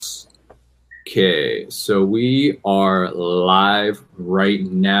Okay, so we are live right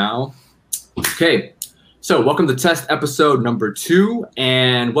now. Okay, so welcome to test episode number 2,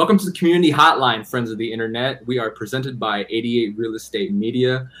 and welcome to the community hotline, friends of the internet. We are presented by 88 Real Estate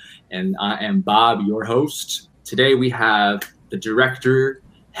Media, and I am Bob, your host. Today we have the director,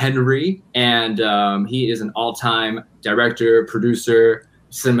 Henry, and he is an all-time director, producer,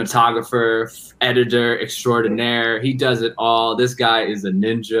 cinematographer, editor extraordinaire. He does it all. This guy is a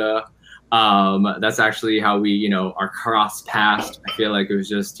ninja. That's actually how we, are cross paths. I feel like it was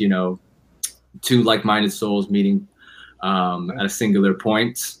just, two like-minded souls meeting at a singular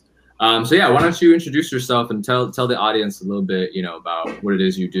point. So yeah, why don't you introduce yourself and tell the audience a little bit, about what it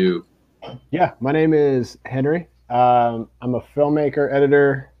is you do. Yeah, my name is Henry. I'm a filmmaker,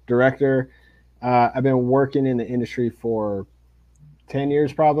 editor, director. I've been working in the industry for 10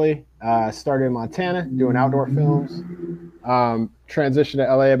 years probably. Started in Montana doing outdoor films. Transitioned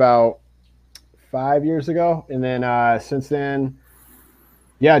to LA about 5 years ago. And then since then,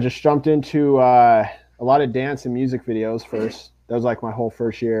 just jumped into a lot of dance and music videos first. That was like my whole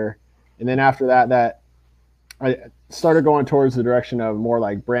first year. And then after that I started going towards the direction of more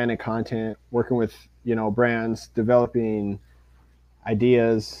like brand and content, working with, brands, developing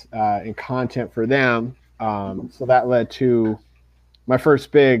ideas and content for them. So that led to my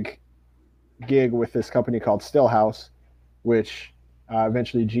first big gig with this company called Stillhouse, which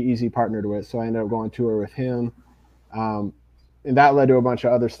eventually G-Eazy partnered with. So I ended up going tour with him. And that led to a bunch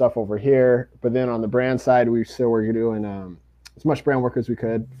of other stuff over here. But then on the brand side, we still were doing as much brand work as we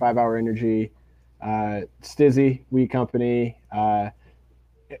could. 5 Hour Energy, Stizzy, We Company.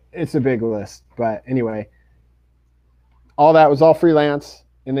 It's a big list. But anyway, all that was all freelance.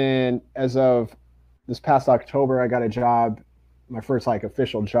 And then as of this past October, I got a job. My first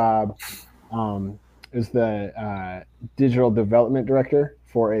official job is the digital development director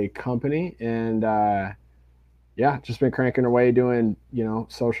for a company. And just been cranking away doing,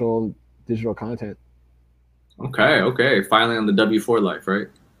 social digital content. Okay. Finally on the W4 life, right?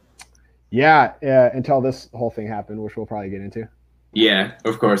 Yeah, until this whole thing happened, which we'll probably get into. Yeah,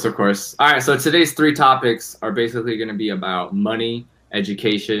 of course. All right, so today's 3 topics are basically going to be about money,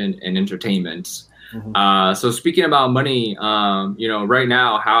 education, and entertainment. Mm-hmm. So speaking about money, right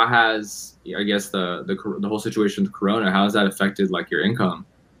now, how has, I guess, the whole situation with Corona, how has that affected like your income?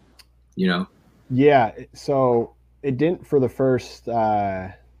 Yeah, so it didn't for the first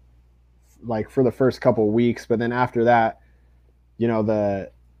couple of weeks, but then after that,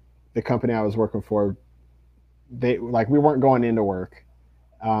 the company I was working for, we weren't going into work,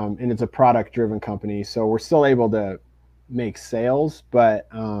 and it's a product driven company, so we're still able to make sales, but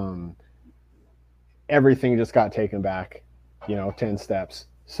everything just got taken back 10 steps.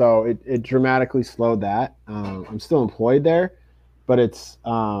 So it dramatically slowed that. I'm still employed there, but it's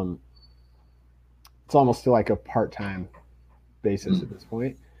almost still like a part-time basis at this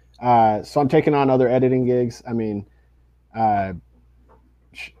point. So I'm taking on other editing gigs. I mean,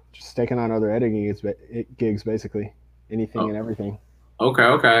 just taking on other editing gigs, basically anything and everything.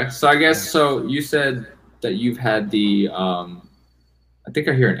 Okay. So I guess, so you said that you've had the, I think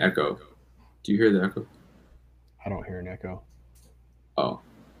I hear an echo. Do you hear the echo? I don't hear an echo. Oh,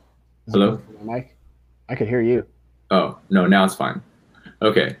 hello? Mike? I could hear you. Oh, no, now it's fine.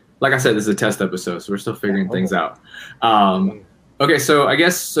 Okay. Like I said, this is a test episode, so we're still figuring things out. Okay, so I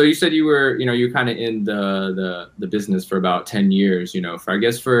guess, so you said you were, you're kind of in the business for about 10 years, what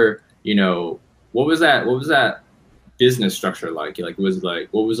was that business structure like?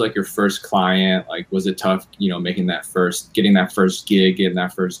 What was like your first client? Like, was it tough, getting that first gig, getting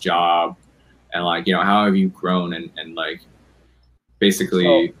that first job? And how have you grown and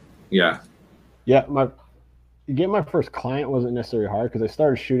basically, Yeah, getting my first client wasn't necessarily hard because I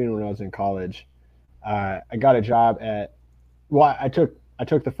started shooting when I was in college. I got a job I took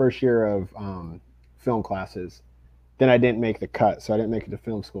the first year of film classes. Then I didn't make the cut, so I didn't make it to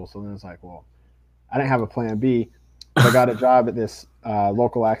film school. So then I was like, well, I didn't have a plan B. But I got a job at this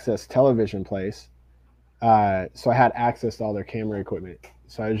local access television place. So I had access to all their camera equipment.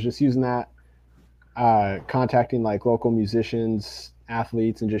 So I was just using that, contacting like local musicians,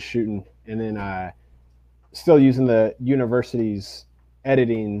 athletes, and just shooting. And then still using the university's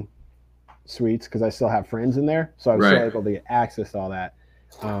editing suites because I still have friends in there. So I was still able to get access to all that.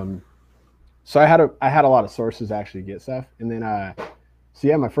 So I had a lot of sources to actually get stuff. And then,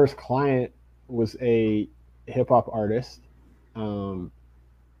 my first client was a hip hop artist. And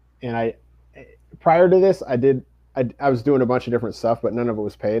prior to this, I was doing a bunch of different stuff, but none of it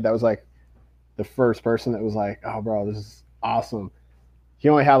was paid. That was like the first person that was like, oh bro, this is awesome. He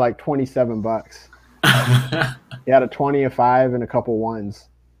only had like $27. He had a 20, a 5, and a couple ones.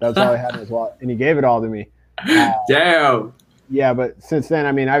 That's all I had in his wallet, and he gave it all to me. Damn. Yeah, but since then,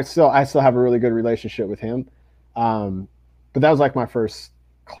 I mean, I still have a really good relationship with him. But that was like my first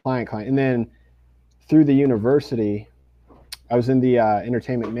client, and then through the university, I was in the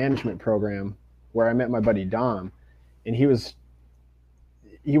entertainment management program where I met my buddy Dom, and he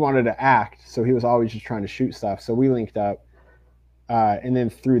wanted to act, so he was always just trying to shoot stuff. So we linked up, and then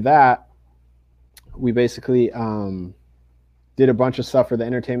through that, we basically did a bunch of stuff for the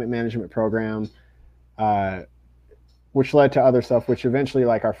entertainment management program, which led to other stuff. Which eventually,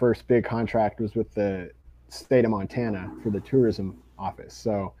 like our first big contract was with the state of Montana for the tourism office.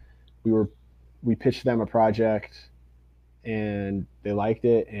 So we pitched them a project, and they liked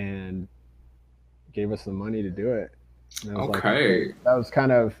it and gave us the money to do it. And I was Okay. like, that was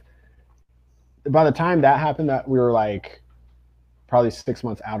kind of, by the time that happened, that we were like probably 6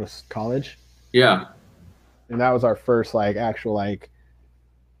 months out of college. Yeah. And that was our first like actual like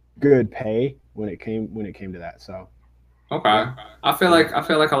good pay when it came to that. So Okay. I feel like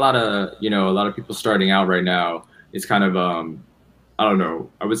a lot of people starting out right now, it's kind of I don't know.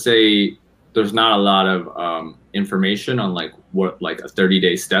 I would say there's not a lot of information on like what like a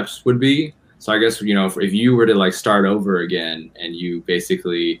 30-day steps would be. So I guess, if you were to like start over again and you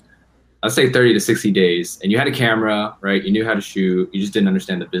basically, let's say 30 to 60 days, and you had a camera, right? You knew how to shoot. You just didn't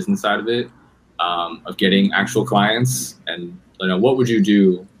understand the business side of it, of getting actual clients. And what would you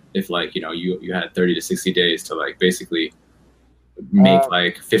do if like you had 30 to 60 days to like basically make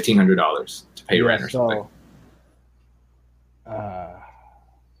like $1,500 to pay rent or something?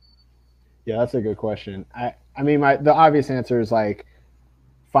 Yeah, that's a good question. I mean, the obvious answer is like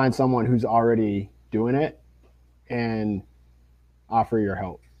find someone who's already doing it and offer your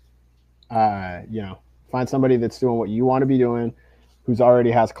help. Find somebody that's doing what you want to be doing, who's already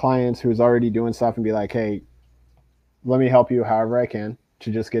has clients, who's already doing stuff, and be like, hey, let me help you however I can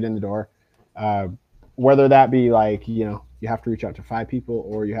to just get in the door. Whether that be like, you have to reach out to 5 people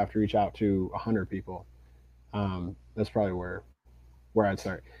or you have to reach out to 100 people. That's probably where I'd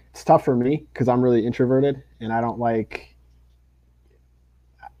start. It's tough for me because I'm really introverted and I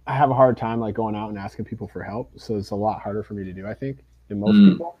have a hard time like going out and asking people for help. So it's a lot harder for me to do, I think, than most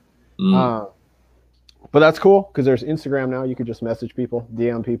people. But that's cool because there's Instagram now. You could just message people,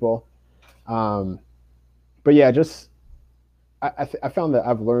 DM people. But yeah, I found that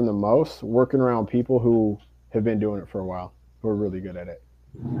I've learned the most working around people who have been doing it for a while, who are really good at it.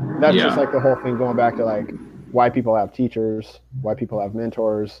 That's just like the whole thing going back to like why people have teachers, why people have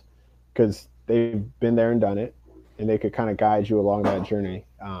mentors, because they've been there and done it, and they could kind of guide you along that journey.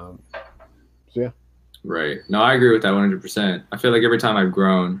 So yeah. Right. No, I agree with that 100%. I feel like every time I've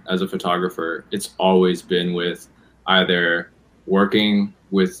grown as a photographer, it's always been with either working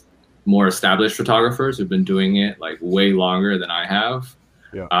with more established photographers who've been doing it like way longer than I have,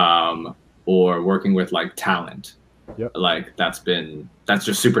 or working with like talent. Yep. Like that's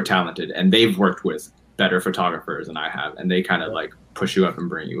just super talented, and they've worked with better photographers than I have, and they kind of like push you up and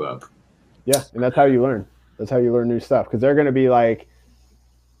bring you up. Yeah, and that's how you learn. That's how you learn new stuff, because they're going to be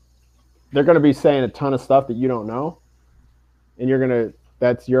saying a ton of stuff that you don't know, and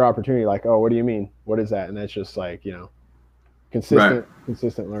that's your opportunity. Like, oh, what do you mean? What is that? And that's just like, consistent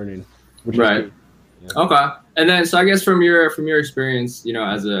learning, which is key. Yeah. Okay. And then, so I guess from your experience,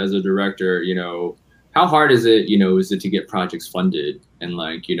 as a director, how hard is it to get projects funded, and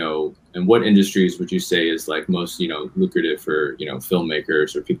like, and what industries would you say is like most, lucrative for,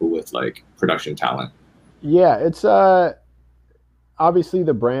 filmmakers or people with like production talent? Yeah, it's obviously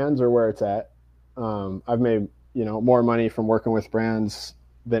the brands are where it's at. I've made, more money from working with brands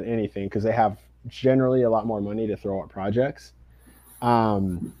than anything because they have generally a lot more money to throw at projects.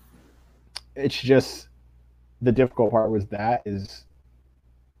 It's just the difficult part is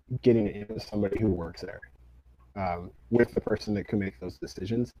getting it into somebody who works there, with the person that can make those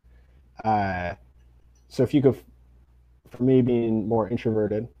decisions. So if you could, for me being more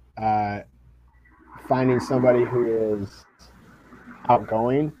introverted, finding somebody who is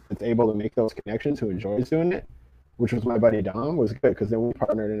outgoing, that's able to make those connections, who enjoys doing it, which was my buddy Dom, was good, because then we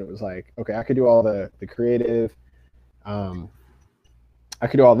partnered and it was like, okay, I could do all the creative, I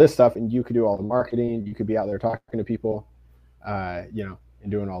could do all this stuff, and you could do all the marketing. You could be out there talking to people, and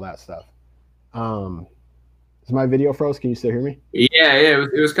doing all that stuff. Is my video froze? Can you still hear me? Yeah,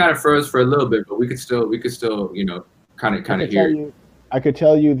 it was kind of froze for a little bit, but we could still, kind of hear you. I could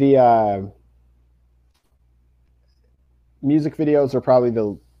tell you the music videos are probably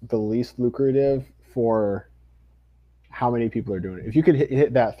the least lucrative for how many people are doing it. If you could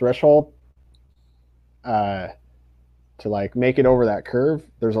hit that threshold, to like make it over that curve,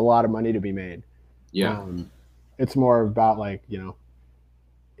 there's a lot of money to be made. Yeah. It's more about like,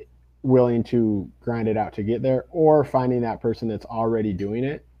 willing to grind it out to get there, or finding that person that's already doing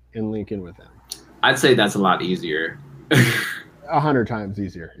it and linking with them. I'd say that's a lot easier. 100 times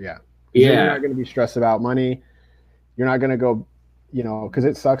easier. Yeah. Yeah. You're not going to be stressed about money. You're not going to go, because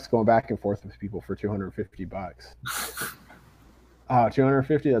it sucks going back and forth with people for $250.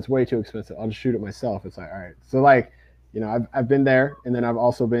 250, that's way too expensive. I'll just shoot it myself. It's like, all right. So like, I've been there, and then I've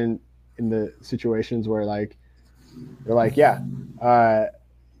also been in the situations where like they're like, yeah,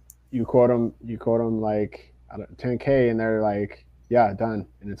 you quote them like 10K, and they're like, yeah, done.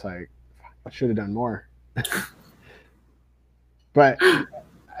 And it's like, I should have done more. But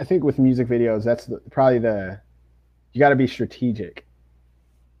I think with music videos, that's probably you got to be strategic.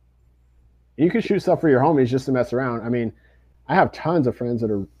 You can shoot stuff for your homies just to mess around. I mean, I have tons of friends that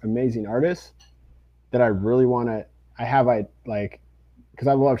are amazing artists that I really want to. Because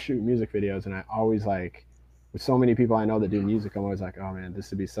I love shooting music videos, and I always like, with so many people I know that do music, I'm always like, oh man,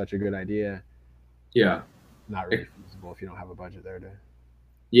 this would be such a good idea. Yeah. Not really feasible if you don't have a budget there to.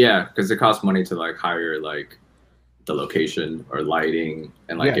 Yeah, because it costs money to like hire like the location or lighting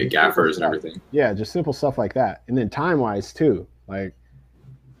and like get gaffers and everything. Yeah, just simple stuff like that. And then time wise too. Like,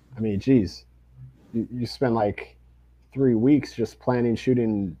 I mean, geez, you spend like 3 weeks just planning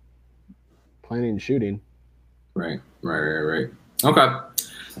shooting. Right. Okay.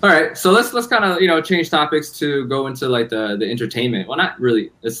 All right. So let's kind of, change topics to go into like the entertainment. Well, not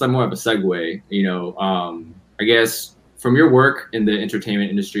really. It's like more of a segue, I guess from your work in the entertainment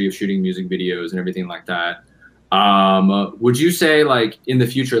industry of shooting music videos and everything like that. Would you say like in the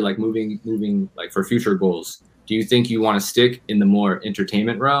future, like moving like for future goals, do you think you want to stick in the more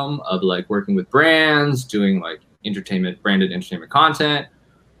entertainment realm of like working with brands, doing like branded entertainment content?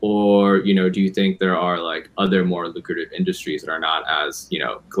 Or, do you think there are like other more lucrative industries that are not as,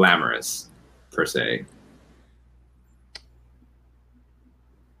 glamorous per se?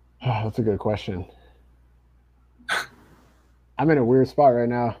 Oh, that's a good question. I'm in a weird spot right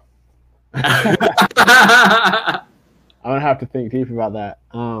now. I'm gonna have to think deep about that.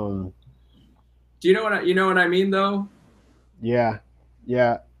 Do you know what I mean though? Yeah.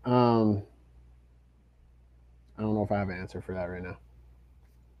 I don't know if I have an answer for that right now.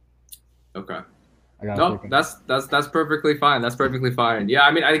 Okay. No, that's perfectly fine. That's perfectly fine. Yeah,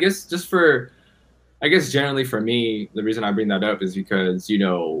 I mean, I guess generally for me, the reason I bring that up is because,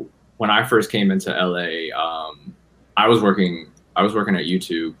 when I first came into LA, I was working at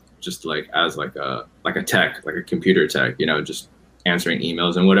YouTube just like as like a tech, like a computer tech, just answering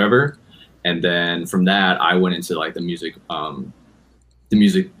emails and whatever. And then from that, I went into like the music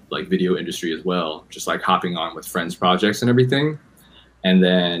like video industry as well, just like hopping on with friends' projects and everything. And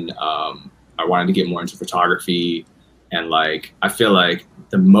then I wanted to get more into photography, and like I feel like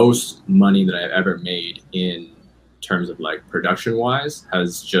the most money that I've ever made in terms of like production wise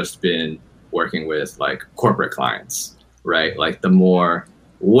has just been working with like corporate clients, right? Like the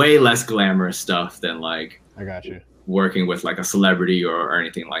way less glamorous stuff than like I got you working with like a celebrity or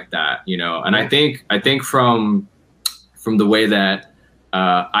anything like that, And I think from the way that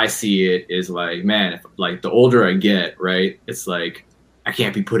I see it is like, man, if, like the older I get, right, it's like I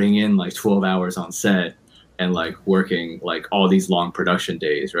can't be putting in like 12 hours on set and like working like all these long production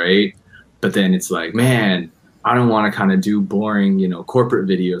days, right? But then it's like, man, I don't want to kind of do boring, corporate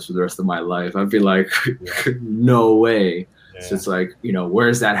videos for the rest of my life. I'd be like, no way. Yeah. So it's like,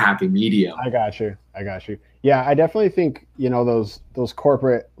 where's that happy medium? I got you. Yeah, I definitely think, those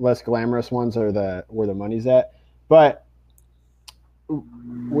corporate, less glamorous ones are where the money's at. But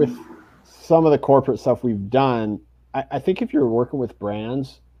with some of the corporate stuff we've done, I think if you're working with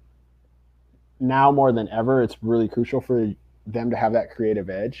brands, now more than ever, it's really crucial for them to have that creative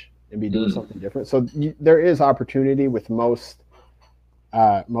edge and be doing something different. So there is opportunity with most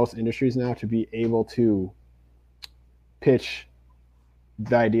industries now to be able to pitch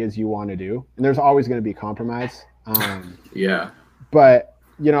the ideas you want to do. And there's always going to be compromise. Yeah. But,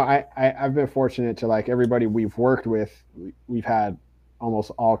 I've been fortunate to like everybody we've worked with, we've had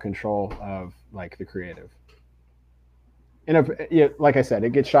almost all control of like the creative. And like I said,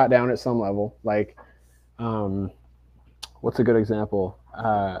 it gets shot down at some level. Like, what's a good example?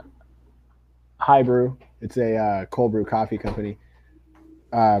 High Brew. It's a cold brew coffee company.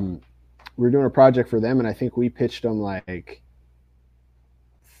 We're doing a project for them, and I think we pitched them like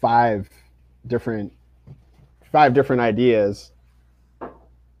five different ideas,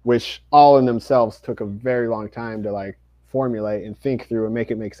 which all in themselves took a very long time to like formulate and think through and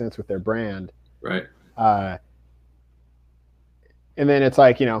make it make sense with their brand. Right. And then it's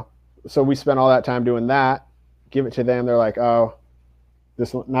like, so we spent all that time doing that, give it to them. They're like, oh,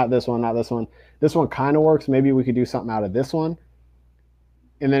 this one, not this one. This one kind of works. Maybe we could do something out of this one.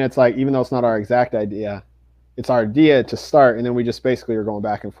 and then it's like, even though it's not our exact idea, it's our idea to start, and then we just basically are going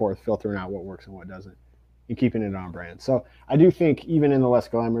back and forth, filtering out what works and what doesn't, and keeping it on brand. So I do think even in the less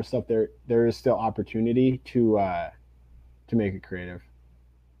glamorous stuff, there is still opportunity to make it creative.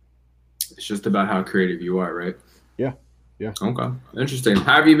 It's just about how creative you are, right? Yeah. Yeah. Okay. Interesting.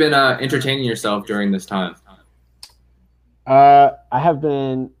 How have you been entertaining yourself during this time? I have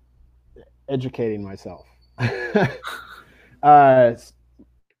been educating myself.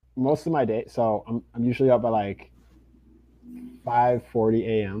 Most of my day, so I'm usually up by like 5:40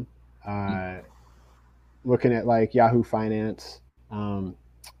 a.m. Looking at like Yahoo Finance, and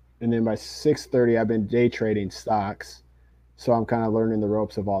then by 6:30 I've been day trading stocks, so I'm kind of learning the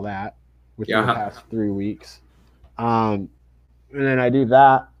ropes of all that within the past 3 weeks. And then I do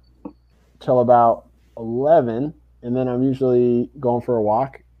that till about 11, and then I'm usually going for a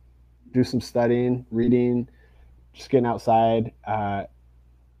walk, do some studying, reading, just getting outside,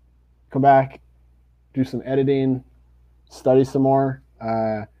 come back, do some editing, study some more.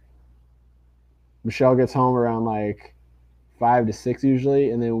 Michelle gets home around like 5 to 6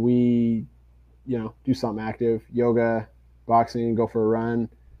 usually, and then we, do something active, yoga, boxing, go for a run,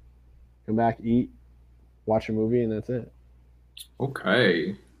 come back, eat, watch a movie, and that's it.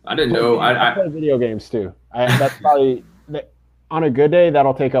 Okay. I didn't know. I play video games too. That's probably, on a good day,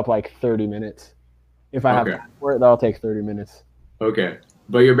 that'll take up like 30 minutes. If I have time for it, that'll take 30 minutes. Okay.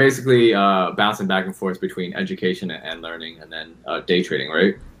 But you're basically bouncing back and forth between education and learning, and then day trading,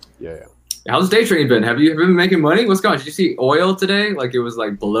 right? Yeah. How's day trading been? Have you been making money? What's going on? Did you see oil today? Like it was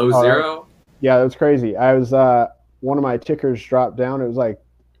like below zero? Yeah, that was crazy. I was one of my tickers dropped down. It was like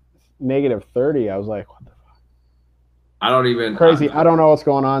 -30. I was like, what the fuck? I don't even crazy. I don't know what's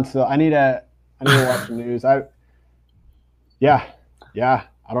going on. So I need to watch the news. I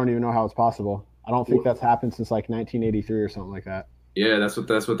don't even know how it's possible. I don't think that's happened since like 1983 or something like that. Yeah, that's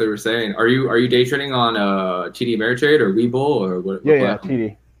what they were saying. Are you day trading on TD Ameritrade or Webull or what? Yeah,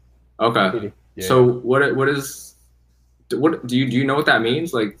 TD. Okay. TD. Yeah, so what do you know what that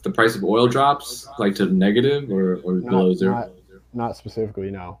means? Like the price of oil drops like to negative or below zero? Not specifically,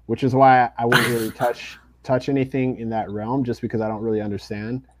 no. Which is why I wouldn't really touch anything in that realm, just because I don't really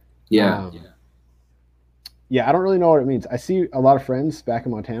understand. Yeah. Yeah, I don't really know what it means. I see a lot of friends back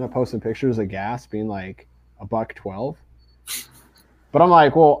in Montana posting pictures of gas being like $1.12. But I'm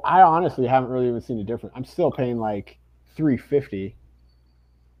like, well, I honestly haven't really even seen a difference. I'm still paying like $3.50.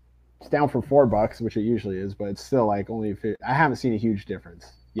 It's down from $4, which it usually is, but it's still like only. I haven't seen a huge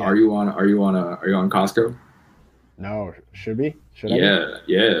difference. Yeah. Are you on Costco? No, should be. Should I?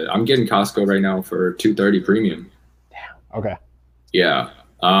 Yeah. I'm getting Costco right now for $2.30 premium. Damn. Okay. Yeah.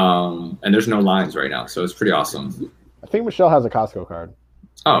 And there's no lines right now, so it's pretty awesome. I think Michelle has a Costco card.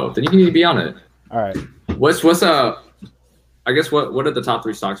 Oh, then you need to be on it. All right. What's I guess what are the top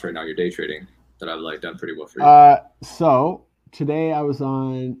 3 stocks right now you're day trading that I've like done pretty well for you? So today I was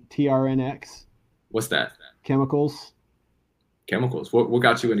on TRNX. What's that? Chemicals. Chemicals. What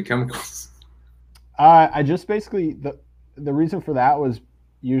got you into chemicals? I just basically the reason for that was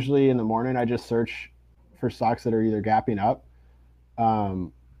usually in the morning I just search for stocks that are either gapping up,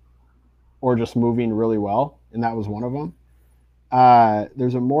 or just moving really well, and that was one of them.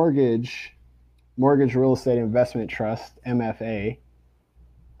 There's a mortgage real estate investment trust, MFA,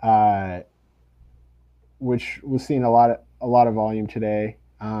 which was seeing a lot of volume today.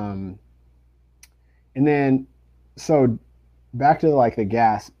 And then so back to like the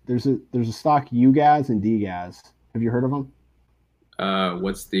gas, there's a stock UGAZ and DGAZ. Have you heard of them?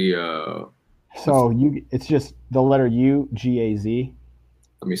 What's the it's just the letter UGAZ.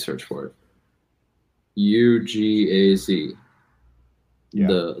 Let me search for it. UGAZ. Yeah.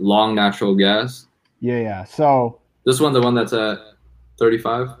 The long natural gas. Yeah. So this one, the one that's at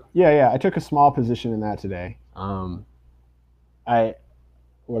 35. Yeah. I took a small position in that today.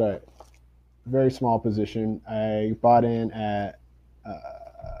 Very small position. I bought in at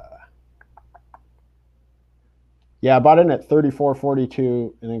I bought in at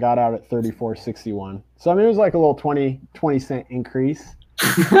 34.42 and then got out at 34.61. So I mean, it was like a little 20 cent increase.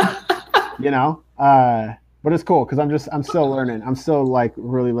 But it's cool because I'm still learning. I'm still like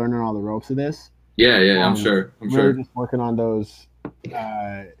really learning all the ropes of this. Yeah, I'm sure. Really just working on those,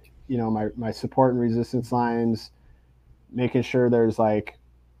 my support and resistance lines, making sure there's like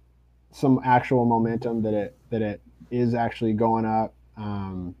some actual momentum that it is actually going up.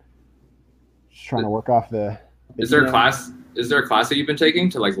 Just trying to work off the. Is there a class that you've been taking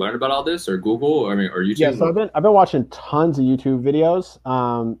to like learn about all this, or Google, or YouTube? Yeah, so I've been watching tons of YouTube videos.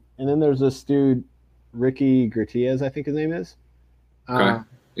 And then there's this dude, Ricky Gutierrez, I think his name is. Okay.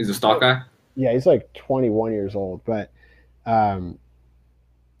 He's a stock guy? Yeah, he's like 21 years old. But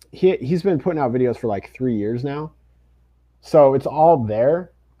he's been putting out videos for like 3 years now, so it's all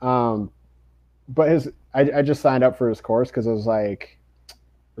there. But I just signed up for his course because I was like,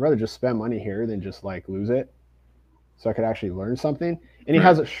 I'd rather just spend money here than just like lose it, so I could actually learn something. And he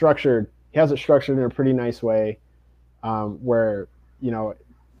has it structured. He has it structured in a pretty nice way, where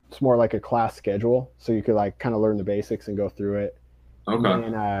it's more like a class schedule, so you could like kind of learn the basics and go through it. Okay.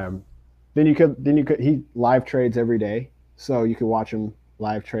 And then you could he live trades every day, so you could watch him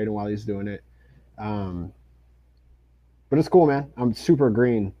live trading while he's doing it. But it's cool, man. I'm super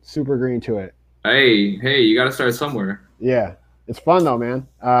green to it. Hey, you got to start somewhere. Yeah, it's fun though, man.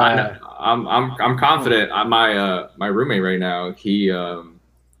 I know. I'm confident. My roommate right now, he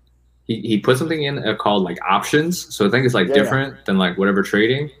put something in called like options. So I think it's like different than like whatever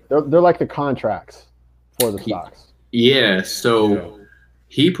trading. They're like the contracts for the stocks. Yeah. So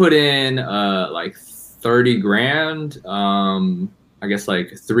he put in like 30 grand. I guess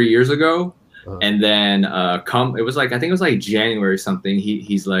like 3 years ago. And then it was like, I think it was like January or something.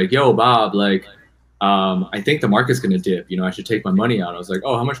 He's like, yo, Bob, like, I think the market's gonna dip. I should take my money out. I was like,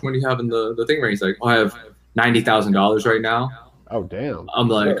 oh, how much money do you have in the thing? Right? He's like, oh, I have $90,000 right now. Oh, damn. I'm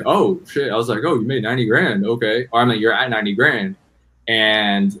like, oh shit. I was like, oh, you made 90 grand. Okay. Or I'm like, you're at 90 grand.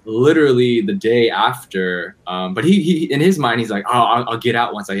 And literally the day after, but he in his mind, he's like, oh, I'll get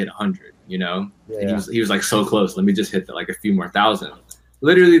out once I hit 100, And he was like so close. Let me just hit like a few more thousand.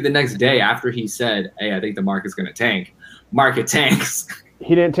 Literally the next day after he said, hey, I think the market's going to tank, market tanks.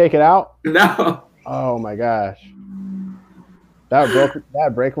 He didn't take it out? No. Oh my gosh.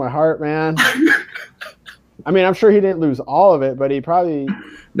 That break my heart, man. I mean, I'm sure he didn't lose all of it, but he probably.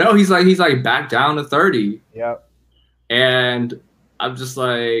 No, he's like back down to 30. Yep. And I'm just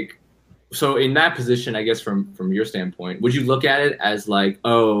like, so in that position, I guess from your standpoint, would you look at it as like,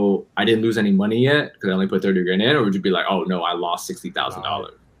 oh, I didn't lose any money yet because I only put 30 grand in, or would you be like, oh no, I lost $60,000?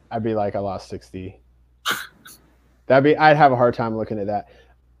 I'd be like, I lost 60. I'd have a hard time looking at that.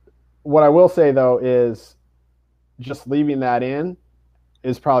 What I will say though is, just leaving that in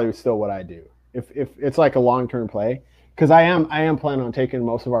is probably still what I do. If it's like a long-term play, because I am planning on taking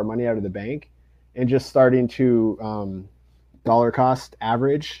most of our money out of the bank and just starting to dollar cost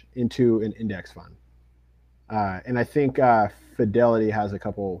average into an index fund. And I think Fidelity has a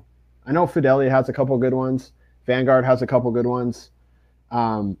couple. I know Fidelity has a couple good ones. Vanguard has a couple good ones.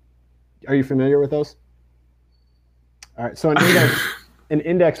 Are you familiar with those? All right. So an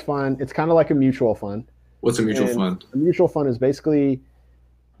index fund, it's kind of like a mutual fund. What's a mutual fund? A mutual fund is basically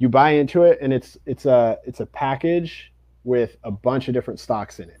you buy into it, and it's a package with a bunch of different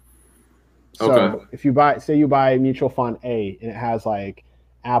stocks in it. So if you buy mutual fund A and it has like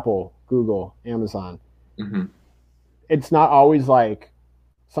Apple, Google, Amazon, it's not always like,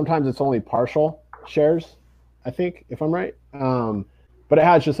 sometimes it's only partial shares, I think, if I'm right. But it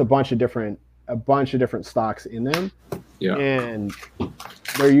has just a bunch of different stocks in them. Yeah. And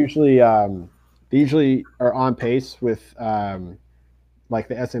they're usually they usually are on pace with like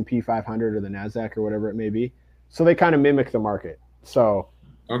the S&P 500 or the NASDAQ or whatever it may be. So they kind of mimic the market. So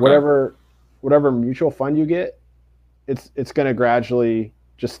whatever mutual fund you get, it's going to gradually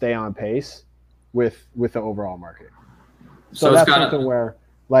just stay on pace with the overall market. So that's something where,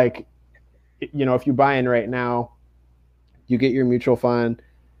 like, if you buy in right now, you get your mutual fund,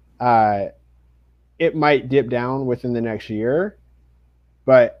 it might dip down within the next year,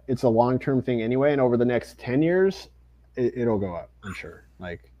 but it's a long-term thing anyway. And over the next 10 years, it'll go up, I'm sure.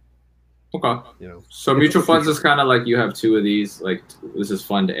 So mutual funds is kind of like you have two of these, like this is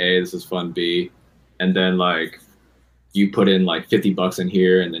fund A, this is fund B. And then like you put in like $50 in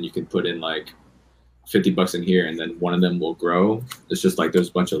here, and then you can put in like $50 in here, and then one of them will grow. It's just like there's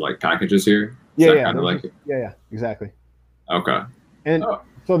a bunch of like packages here. Yeah, exactly. Okay. And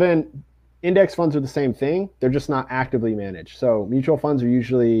so then index funds are the same thing. They're just not actively managed. So mutual funds are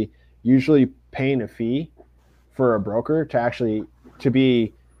usually paying a fee for a broker to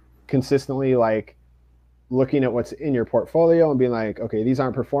be consistently like looking at what's in your portfolio and being like, okay, these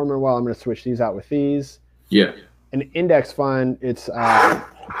aren't performing well, I'm going to switch these out with these. Yeah. An index fund, it's not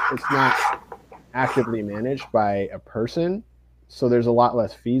actively managed by a person, so there's a lot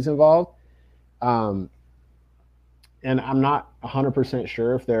less fees involved. And I'm not 100%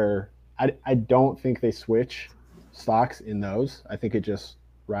 sure if I don't think they switch stocks in those. I think it just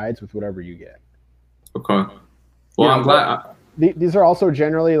rides with whatever you get. Okay. Well, I'm glad. These are also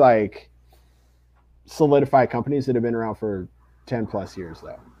generally like solidified companies that have been around for 10 plus years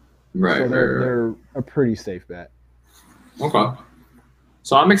though. Right. So they're a pretty safe bet. Okay.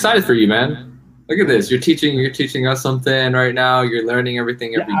 So I'm excited for you, man. Look at this. You're teaching us something right now. You're learning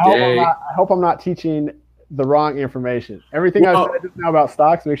everything every day. I hope I'm not teaching the wrong information. Everything I said just now about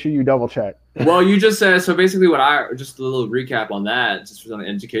stocks, make sure you double check. Well, you just said, so basically just a little recap on that, just on the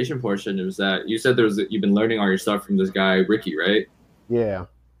education portion, it was that you said you've been learning all your stuff from this guy, Ricky, right? Yeah.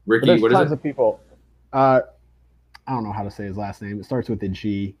 Ricky, what is it? Tons of people. I don't know how to say his last name. It starts with a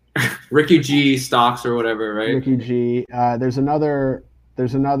G. Ricky G Stocks or whatever, right? Ricky G. There's another.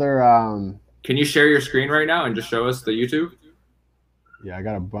 Can you share your screen right now and just show us the YouTube? Yeah, I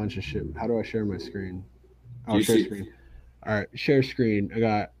got a bunch of shit. How do I share my screen? Oh, share screen. All right, share screen. I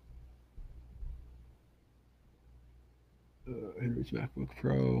got Henry's MacBook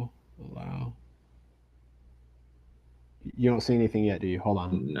Pro. Allow. You don't see anything yet, do you? Hold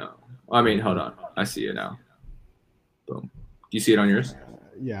on. No. I mean, hold on. I see it now. Boom. Do you see it on yours?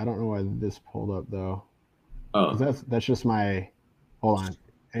 Yeah, I don't know why this pulled up though. Oh, that's just my. Hold on.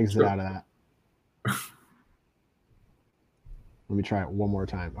 Exit out of that. Let me try it one more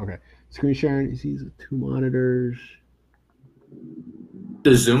time. Okay. Screen sharing. You see the two monitors.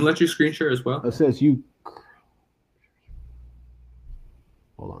 Does Zoom let you screen share as well? It says you.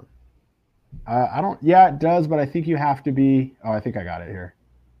 Hold on. I don't. Yeah, it does, but I think you have to be. Oh, I think I got it here.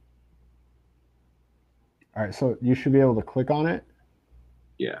 All right, so you should be able to click on it.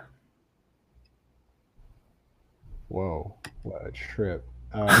 Yeah. Whoa, what a trip.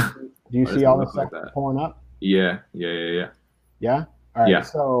 Do you see all this stuff pulling up? Yeah. Yeah? All right, yeah.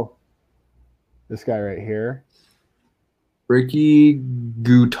 So this guy right here. Ricky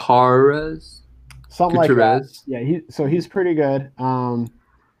Gutierrez? Something like that. Yeah, he's pretty good.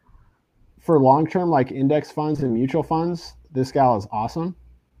 For long-term like index funds and mutual funds, this gal is awesome.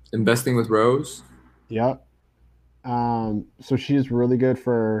 Investing with Rose? Yep. So she's really good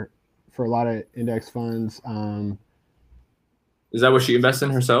for a lot of index funds. Is that what she invests in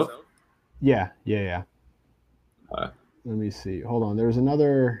herself? Yeah. Let me see. Hold on. There's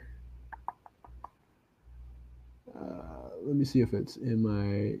another. Let me see if it's in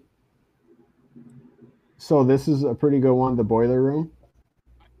my. So this is a pretty good one. The Boiler Room.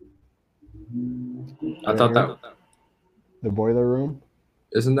 I thought that. The Boiler Room.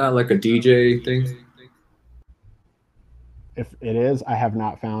 Isn't that like a DJ thing? If it is, I have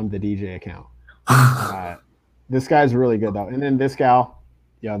not found the DJ account. This guy's really good though, and then this gal,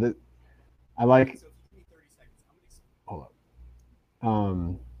 yeah, I like. Hold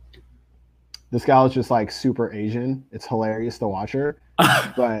up. This gal is just like super Asian. It's hilarious to watch her,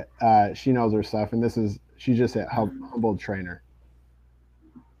 but she knows her stuff, and she's just a humbled trainer.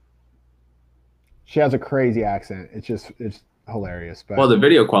 She has a crazy accent. It's hilarious. But well, the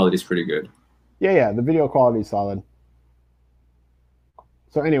video quality is pretty good. Yeah, the video quality is solid.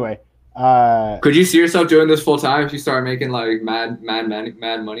 So anyway, could you see yourself doing this full time if you start making like mad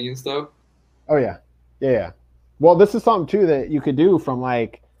money and stuff? Oh yeah. Well, this is something too that you could do from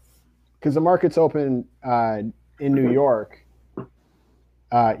like, because the market's open in New York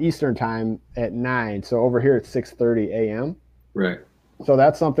Eastern time at 9. So over here it's 6:30 a.m. Right. So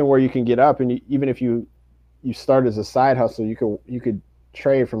that's something where you can get up, and even if you start as a side hustle, you could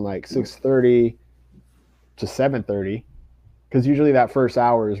trade from like 6:30 to 7:30. Because usually that first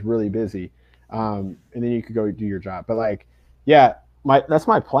hour is really busy, and then you could go do your job. But like, yeah, that's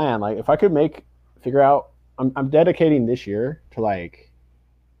my plan. Like, if I could figure out, I'm dedicating this year to like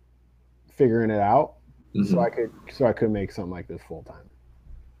figuring it out, so I could make something like this full time.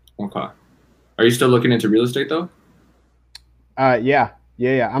 Okay. Are you still looking into real estate though? Yeah.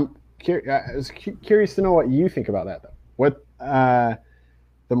 I was curious to know what you think about that though. What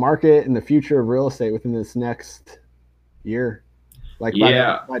the market and the future of real estate within this next year, like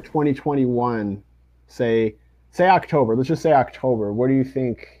by 2021, say October. Let's just say October. What do you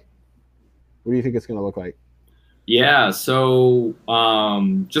think it's going to look like? Yeah, so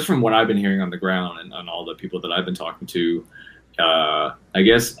just from what I've been hearing on the ground and all the people that I've been talking to, I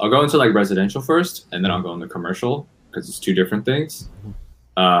guess I'll go into like residential first, and then I'll go into commercial because it's two different things.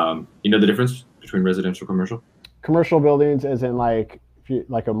 You know the difference between residential and commercial? Commercial buildings, as in like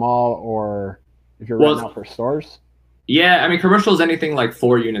like a mall, or if you're renting out for stores. Yeah, I mean, commercial is anything like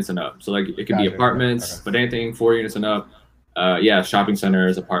 4 units and up. So like it could be apartments, but anything 4 units and up. Yeah, shopping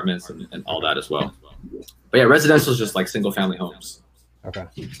centers, apartments, and all that as well. But yeah, residential is just like single family homes. Okay.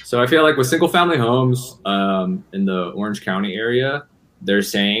 So I feel like with single family homes in the Orange County area, they're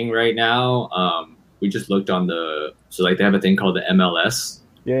saying right now, we just looked on so like they have a thing called the MLS,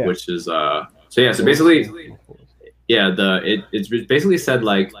 which is so basically. Yeah, it's basically said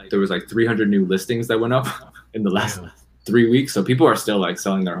like there was like 300 new listings that went up in the last 3 weeks. So people are still like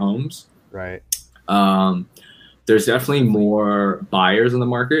selling their homes. Right. There's definitely more buyers in the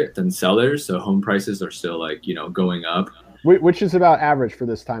market than sellers. So home prices are still like, going up. Which is about average for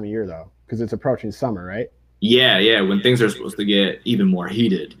this time of year though, because it's approaching summer, right? Yeah, when things are supposed to get even more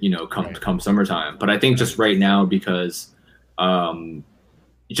heated, come summertime. But I think just right now, because um,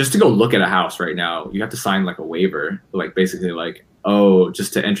 just to go look at a house right now, you have to sign like a waiver, like basically like, oh,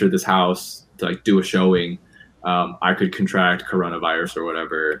 just to enter this house to like do a showing, I could contract coronavirus or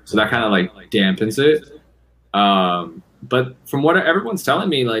whatever. So that kind of like dampens it. But from what everyone's telling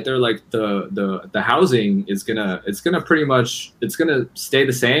me, like they're like the housing is gonna pretty much it's gonna stay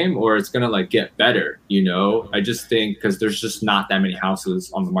the same or it's gonna like get better. I just think because there's just not that many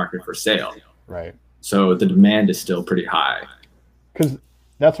houses on the market for sale, Right. so the demand is still pretty high. Because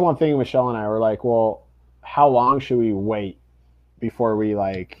that's one thing Michelle and I were like, well, how long should we wait before we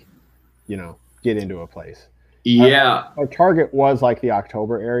like, get into a place? Yeah, Our target was like the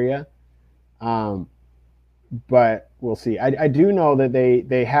October area, um, but we'll see. I do know that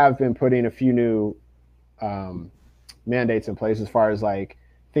they have been putting a few new um, mandates in place as far as like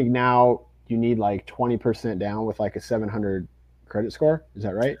I think now you need like 20% down with like a 700 credit score. Is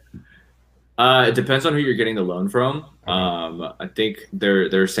that right? it depends on who you're getting the loan from. Okay. I think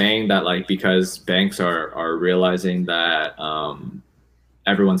they're saying that like because banks are realizing that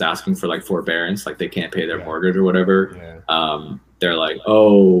everyone's asking for like forbearance, like they can't pay their Yeah. mortgage or whatever. Yeah. They're like,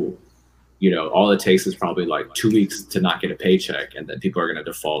 oh, all it takes is probably like 2 weeks to not get a paycheck, and then people are going to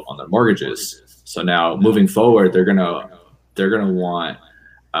default on their mortgages. So now moving forward, they're gonna want.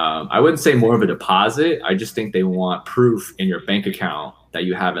 I wouldn't say more of a deposit. I just think they want proof in your bank account that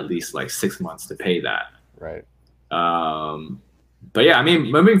you have at least like 6 months to pay that. Right. Um, but yeah, I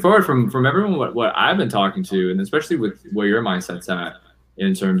mean, moving forward from everyone, what I've been talking to, and especially with where your mindset's at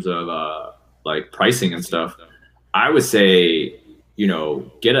in terms of like pricing and stuff, I would say,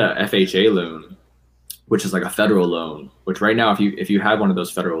 get a FHA loan, which is like a federal loan. Which right now, if you have one of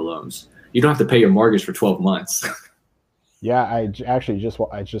those federal loans, you don't have to pay your mortgage for 12 months. Yeah, actually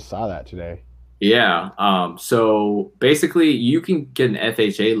just saw that today. Yeah. So basically, you can get an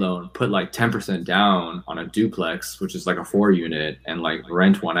FHA loan, put like 10% down on a duplex, which is like a 4 unit, and like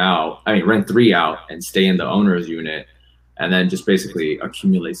rent one out. I mean, rent three out and stay in the owner's unit, and then just basically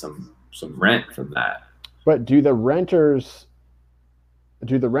accumulate some rent from that. But do the renters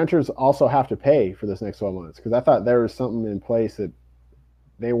also have to pay for this next 12 months? Because I thought there was something in place that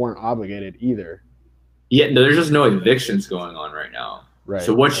they weren't obligated either. Yeah, no, there's just no evictions going on right now.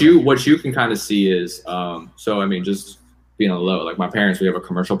 So Right. what you can kind of see is, so I mean, just being on the low, like my parents, we have a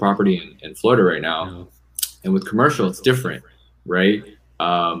commercial property in Florida right now, Mhm. and with commercial, it's different, right?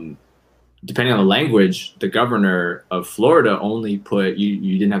 Um, Depending on the language, the governor of Florida only put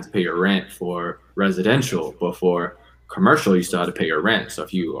you didn't have to pay your rent for residential, but for commercial, you still had to pay your rent. So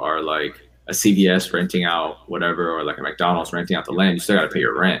if you are like a CVS renting out whatever, or like a McDonald's renting out the land, you still got to pay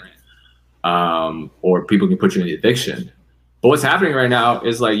your rent. Or people can put you in the eviction. But what's happening right now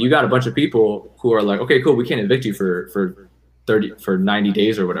is like you got a bunch of people who are like, okay, cool, we can't evict you for 90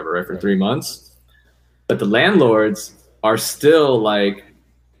 days or whatever, right? For Right. 3 months. But the landlords are still like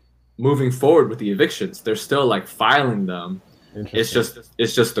moving forward with the evictions. They're still like filing them. It's Interesting.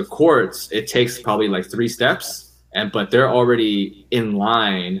 just the courts. It takes probably like 3 steps, but they're already in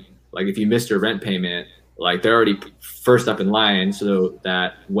line. Like if you missed your rent payment, like they're already first up in line, so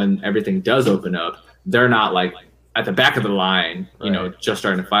that when everything does open up, they're not like at the back of the line, Right. just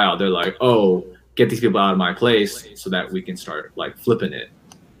starting to file. They're like, oh, get these people out of my place so that we can start like flipping it.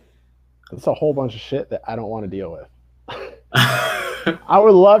 It's a whole bunch of shit that I don't want to deal with. I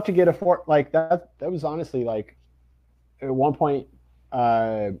would love to get a fort like that. That was honestly like at one point.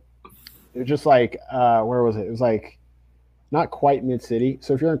 It was just like where was it? It was like not quite mid city.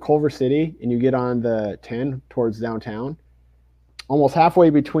 So if you're in Culver City and you get on the 10 towards downtown, almost halfway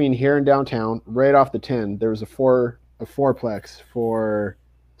between here and downtown, right off the 10, there was a fourplex for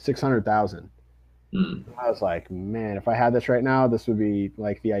 600,000. Mm. I was like, man, if I had this right now, this would be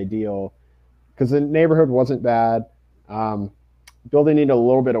like the ideal because the neighborhood wasn't bad. Um, Building needed a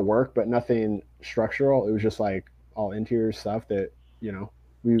little bit of work, but nothing structural. It was just like all interior stuff that you know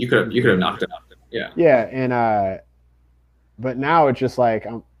we You could have knocked it out. Yeah. yeah, and but now it's just like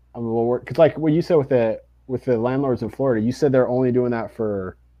I'm a little worried because like what you said with the landlords in Florida, you said they're only doing that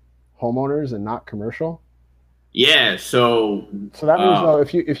for homeowners and not commercial. Yeah. So So that means uh, though,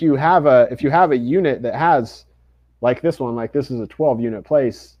 if you have a unit that has like this one, like this is a 12 unit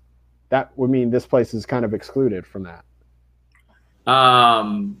place, that would mean this place is kind of excluded from that.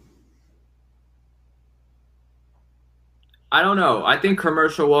 um I don't know. I think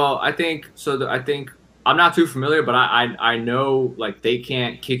commercial. Well, I think so. I think I'm not too familiar, but I know like they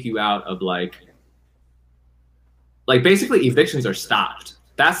can't kick you out of like basically evictions are stopped.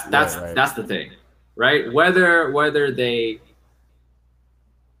 That's Right, that's right, that's the thing, right? Whether they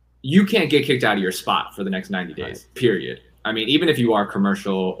you can't get kicked out of your spot for the next 90 days, Right. period. I mean, even if you are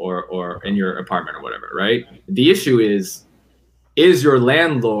commercial or Okay. in your apartment or whatever, right? The issue is your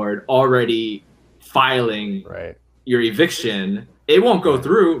landlord already filing Right. your eviction? It won't go Right.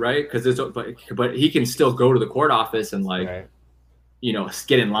 through, right? Because it's but he can still go to the court office and like, Right.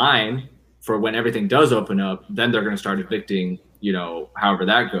 get in line for when everything does open up. Then they're going to start evicting, however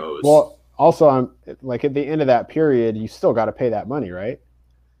that goes. Well, also, I'm like at the end of that period, you still got to pay that money, right?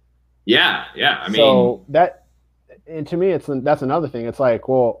 Yeah, yeah. I mean, So that, and to me, that's another thing. It's like,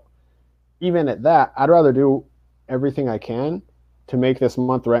 well, even at that, I'd rather do everything I can to make this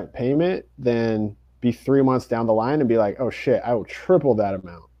month rent payment than be 3 months down the line and be like, oh shit, I will triple that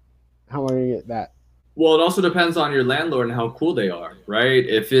amount. How am I gonna get that? well, it also depends on your landlord and how cool they are, right?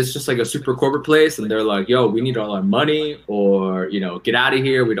 If it's just like a super corporate place and they're like, yo, we need all our money, or, get out of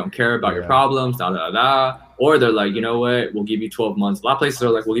here. We don't care about your Yeah. problems, da, da, da. Or they're like, you know what? We'll give you 12 months. A lot of places are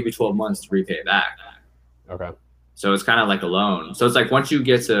like, we'll give you 12 months to repay it back. Okay. So it's kind of like a loan. So it's like once you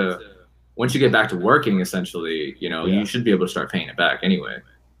get back to working, essentially, Yeah. you should be able to start paying it back anyway.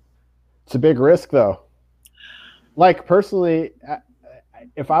 It's a big risk though. Like personally,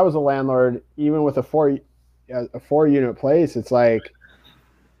 if I was a landlord, even with a 4 unit place, it's like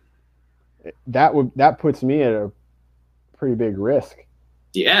that puts me at a pretty big risk.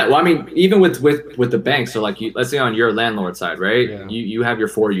 Yeah, well, I mean, even with the bank, so like let's say on your landlord side, right? Yeah. You have your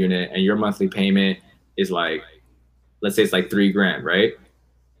 4 unit and your monthly payment is like, let's say it's like 3 grand, right?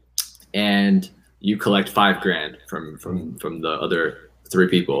 And you collect 5 grand from the other three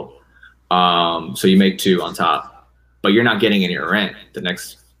people. So you make two on top, but you're not getting any rent the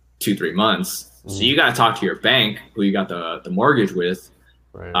next 2-3 months. So you got to talk to your bank, who you got the mortgage with.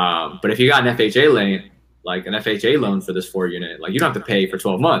 Right. But if you got an FHA loan, like an FHA loan for this 4 unit, like you don't have to pay for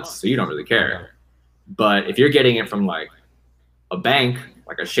 12 months, so you don't really care. Okay. But if you're getting it from like a bank,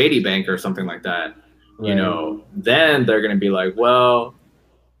 like a shady bank or something like that, Right. then they're going to be like, well,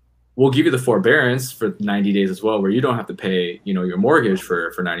 we'll give you the forbearance for 90 days as well, where you don't have to pay, your mortgage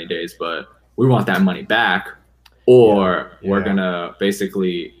for 90 days, but we want that money back, or Yeah. we're Yeah. going to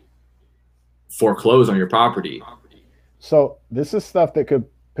basically foreclose on your property. So this is stuff that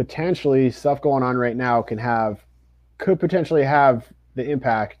stuff going on right now could potentially have the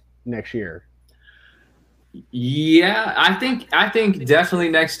impact next year. Yeah, I think definitely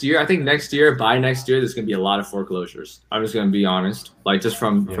next year. I think by next year, there's gonna be a lot of foreclosures. I'm just gonna be honest. Like just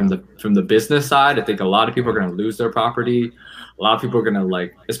from Yeah. the business side, I think a lot of people are Right. gonna lose their property. A lot of people are gonna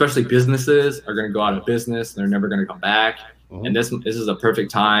like, especially businesses, are gonna go out of business and they're never gonna come back. Mm-hmm. And this is a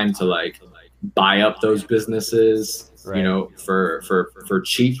perfect time to like buy up those businesses, Right. for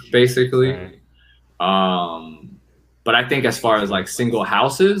cheap, basically. Right. But I think as far as like single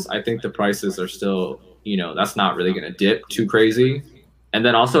houses, I think the prices are still, that's not really going to dip too crazy. And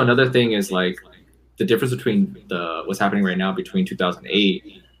then also another thing is like the difference between the what's happening right now between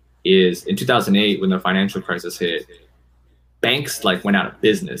 2008 is in 2008 when the financial crisis hit, banks like went out of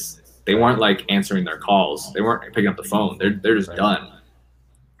business. They Right. weren't like answering their calls. They weren't picking up the phone. They're just Right. done.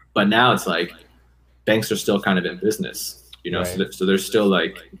 But now it's like banks are still kind of in business, Right. so there's still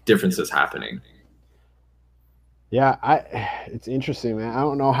like differences happening. Yeah. It's interesting, man. I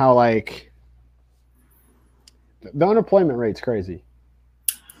don't know how like the unemployment rate's crazy.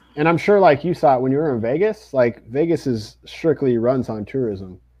 And I'm sure like you saw it when you were in Vegas, like Vegas is strictly runs on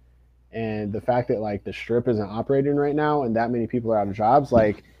tourism. And the fact that like the strip isn't operating right now and that many people are out of jobs,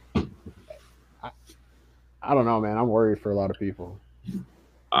 like I, I don't know, man. I'm worried for a lot of people.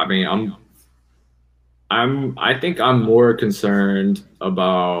 I mean, I think I'm more concerned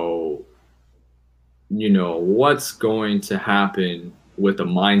about, what's going to happen with the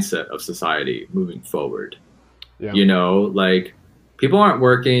mindset of society moving forward. Yeah. Like people aren't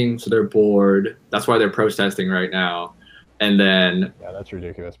working, so they're bored. That's why they're protesting right now. And then Yeah, that's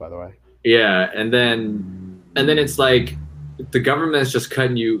ridiculous, by the way. yeah, and then it's like the government is just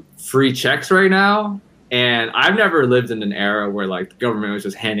cutting you free checks right now. And I've never lived in an era where like the government was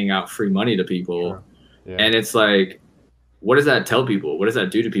just handing out free money to people. Sure. Yeah. And it's like, what does that tell people? What does that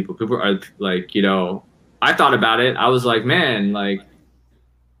do to people? People are like, I thought about it. I was like, man, like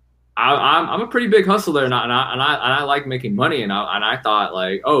I'm a pretty big hustler, and I like making money, and I thought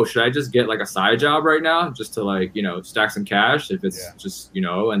like, oh, should I just get like a side job right now just to like stack some cash if it's Yeah. just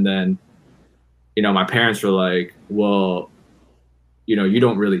and then my parents were like, well, you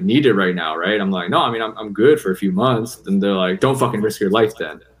don't really need it right now, right? I'm like, no, I mean I'm good for a few months. And they're like, don't fucking risk your life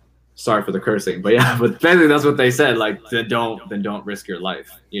then. Sorry for the cursing, but yeah, but basically that's what they said. Like, then don't risk your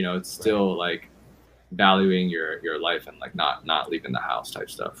life. It's still like valuing your life and like not leaving the house type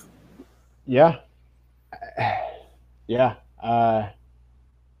stuff. Yeah. Yeah.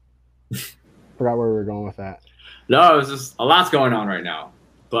 Forgot where we were going with that. No, it's just a lot's going on right now.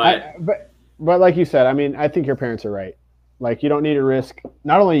 But I but like you said, I mean, I think your parents are right. Like you don't need to risk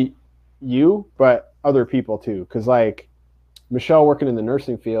not only you but other people too, because like Michelle working in the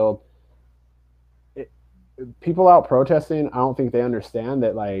nursing field, it, people out protesting, I don't think they understand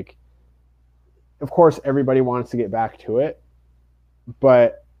that. Like, of course, everybody wants to get back to it,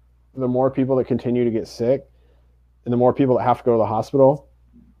 but the more people that continue to get sick, and the more people that have to go to the hospital,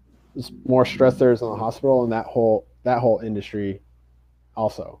 the more stress there is in the hospital and that whole industry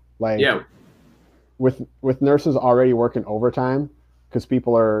also. Like yeah, with nurses already working overtime because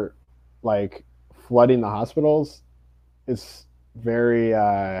people are like flooding the hospitals, it's very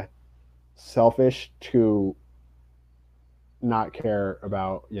selfish to not care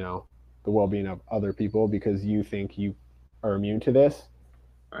about the well-being of other people because you think you are immune to this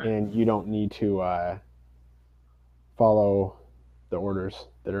right. and you don't need to follow the orders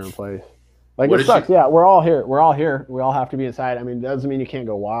that are in place. Like What it is she? sucks. Yeah, we're all here. We're all here. We all have to be inside. I mean, it doesn't mean you can't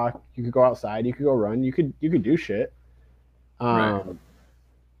go walk. You could go outside. You could go run. You could do shit. Right. Um,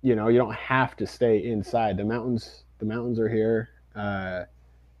 you don't have to stay inside. The mountains are here. Some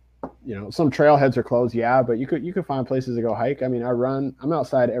trailheads are closed. Yeah, but you could find places to go hike. I mean, I'm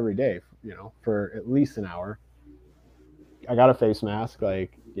outside every day. For at least an hour. I got a face mask.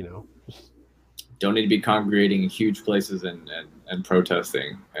 Like just Don't need to be congregating in huge places and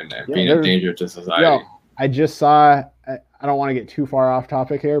protesting and yeah. being a danger to society. Yo, I just saw. I don't want to get too far off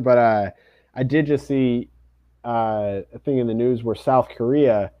topic here, but I did just see a thing in the news where South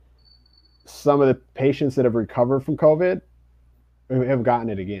Korea, some of the patients that have recovered from COVID have gotten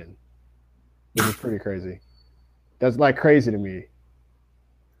it again, which is pretty crazy. That's like crazy to me.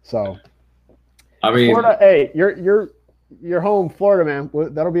 So, I mean, Florida, hey, you're home, Florida, man.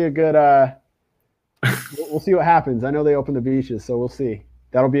 That'll be a good. We'll see what happens. I know they open the beaches, so we'll see.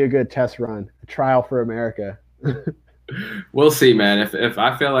 That'll be a good test run, a trial for America. we'll see, man. If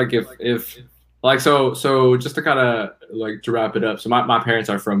I feel like if like so just to kind of like to wrap it up. So my parents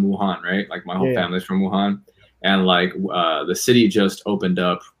are from Wuhan, right? Like my whole Yeah, family's from Wuhan, and like the city just opened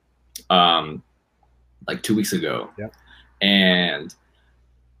up um like 2 weeks ago, yeah, and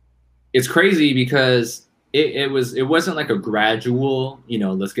it's crazy because it wasn't like a gradual,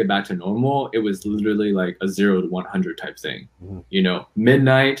 let's get back to normal. It was literally like a 0 to 100 type thing. mm-hmm.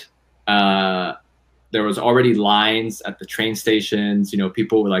 Midnight, uh there was already lines at the train stations.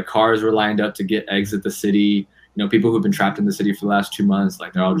 People were like cars were lined up to exit the city. People who've been trapped in the city for the last 2 months,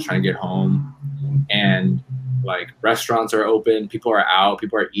 like they're all just trying to get home. And like restaurants are open, people are out,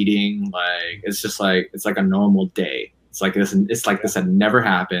 people are eating. Like it's just like it's like a normal day. This had never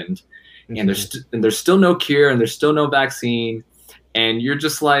happened. And there's still no cure and there's still no vaccine. And you're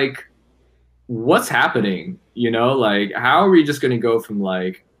just like, what's happening? Like how are we just gonna go from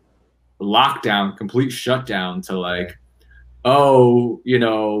like lockdown, complete shutdown to like, oh,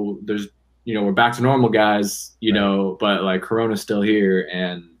 there's we're back to normal, guys, but like Corona's still here,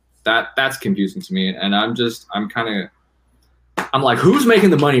 and that's confusing to me. And I'm like, who's making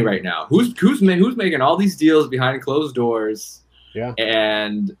the money right now? Who's making all these deals behind closed doors? Yeah.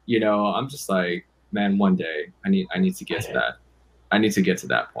 And I'm just like, man, one day I need to get to that. I need to get to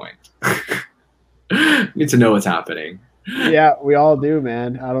that point. I need to know what's happening. Yeah, we all do,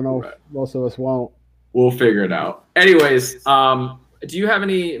 man. I don't know Right. if most of us won't. We'll figure it out. Anyways, do you have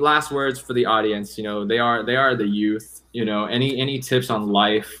any last words for the audience? They are the youth. Any tips on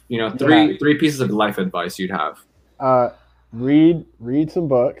life? Three pieces of life advice you'd have. Read some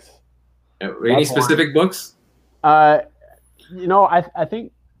books. Any specific books? I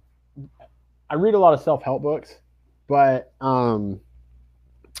think I read a lot of self-help books, but I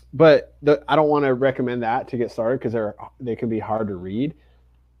don't want to recommend that to get started because they can be hard to read.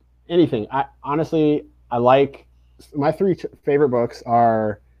 Anything. I like my three favorite books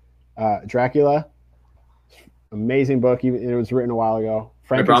are Dracula, amazing book. Even it was written a while ago.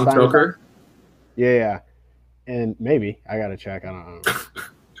 By Bram Stoker. Yeah, and maybe I gotta check. I don't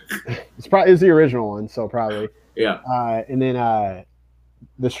know. It's the original one, so probably. Yeah. And then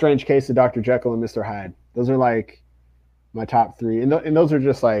The Strange Case of Dr. Jekyll and Mr. Hyde. Those are like my top three, and those are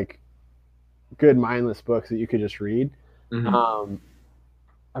just like good mindless books that you could just read. Mm-hmm.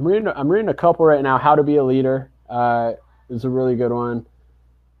 I'm reading a couple right now. How to Be a Leader is a really good one.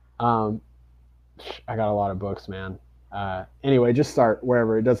 I got a lot of books, man. Anyway, just start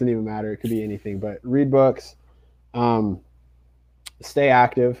wherever. It doesn't even matter. It could be anything, but read books. Stay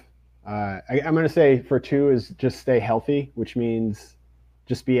active. I'm going to say for two is just stay healthy, which means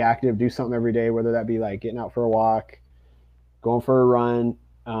just be active, do something every day, whether that be like getting out for a walk, going for a run.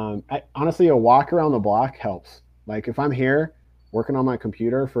 Honestly, a walk around the block helps. Like if I'm here, working on my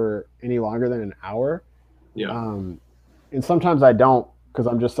computer for any longer than an hour. Yeah. And sometimes I don't because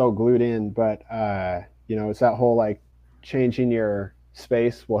I'm just so glued in. But it's that whole like changing your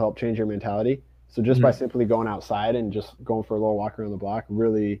space will help change your mentality. So just by simply going outside and just going for a little walk around the block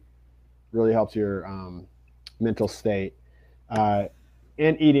really, really helps your mental state. And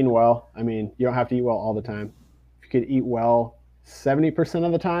eating well. I mean, you don't have to eat well all the time. If you could eat well 70%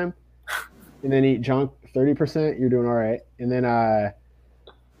 of the time and then eat junk 30%, you're doing all right. And then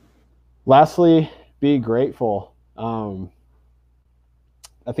lastly, be grateful. I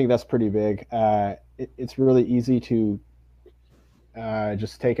think that's pretty big. It's really easy to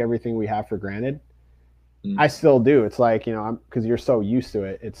just take everything we have for granted. I still do. It's like, because you're so used to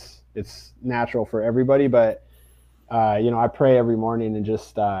it. It's natural for everybody, but I pray every morning and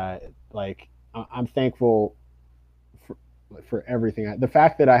just like I'm thankful for everything. The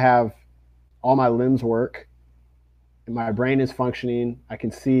fact that I have all my limbs work, and my brain is functioning. I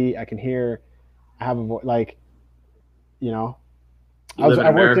can see, I can hear. I have a voice. Like, I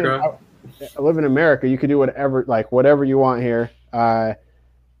live in America. You could do whatever you want here.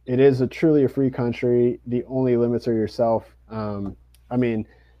 It is truly a free country. The only limits are yourself. I mean,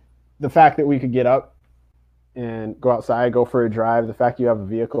 the fact that we could get up and go outside, go for a drive, the fact you have a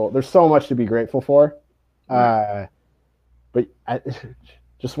vehicle, there's so much to be grateful for. But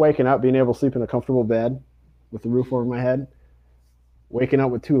just waking up, being able to sleep in a comfortable bed with the roof over my head, waking up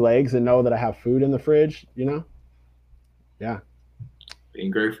with 2 legs and know that I have food in the fridge, Yeah.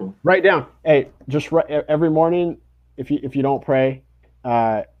 Being grateful. Write down. Hey, just every morning, if you don't pray,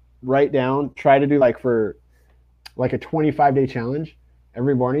 write down, try to do like a 25-day challenge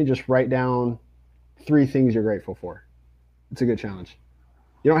every morning, just write down 3 things you're grateful for. It's a good challenge.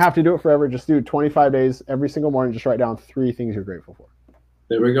 You don't have to do it forever. Just do 25 days every single morning. Just write down 3 things you're grateful for.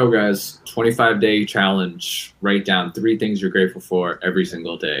 There we go, guys. 25-day challenge. Write down 3 things you're grateful for every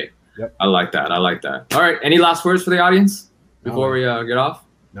single day. Yep. I like that. All right. Any last words for the audience before we get off?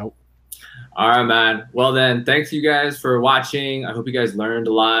 Nope. All right, man. Well, then, thanks you guys for watching. I hope you guys learned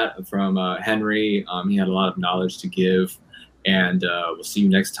a lot from Henry. He had a lot of knowledge to give. And we'll see you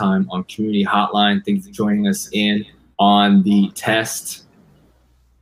next time on Community Hotline. Thanks for joining us in on the test.